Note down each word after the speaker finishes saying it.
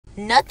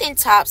Nothing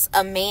tops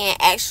a man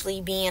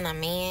actually being a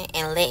man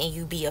and letting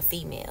you be a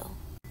female.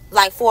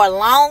 Like, for a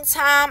long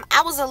time,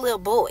 I was a little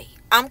boy.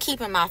 I'm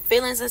keeping my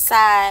feelings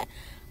aside.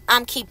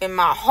 I'm keeping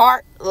my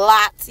heart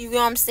locked. You know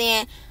what I'm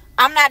saying?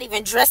 I'm not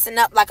even dressing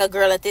up like a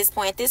girl at this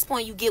point. At this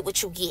point, you get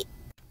what you get.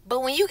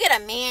 But when you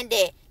get a man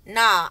that,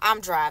 nah,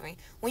 I'm driving.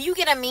 When you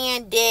get a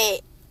man that,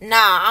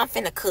 nah, I'm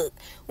finna cook.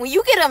 When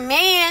you get a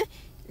man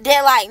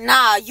that, like,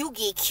 nah, you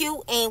get cute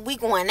and we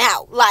going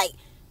out. Like,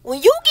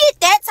 when you get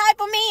that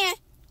type of man,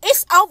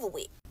 it's over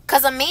with.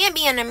 Because a man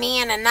being a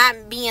man and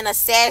not being a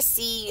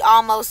sassy,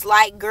 almost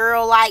like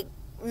girl-like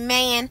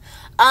man,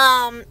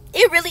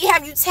 it really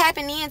have you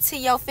tapping into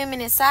your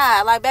feminine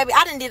side. Like, baby,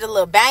 I done did a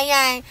little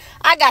bang.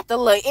 I got the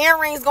little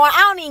earrings going.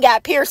 I don't even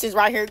got piercings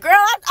right here. Girl,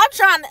 I'm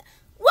trying to,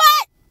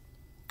 what?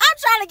 I'm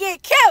trying to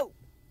get cute.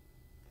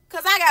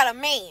 Because I got a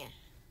man.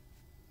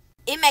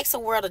 It makes a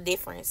world of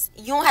difference.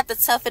 You don't have to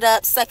tough it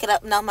up, suck it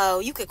up no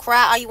more. You can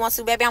cry all you want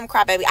to, baby. I'm a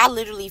cry baby. I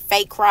literally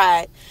fake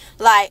cried.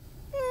 Like,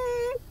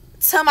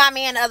 to my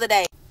man the other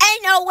day.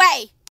 Ain't no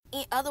way.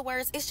 In other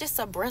words, it's just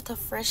a breath of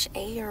fresh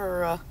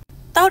air.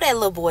 Throw that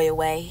little boy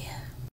away.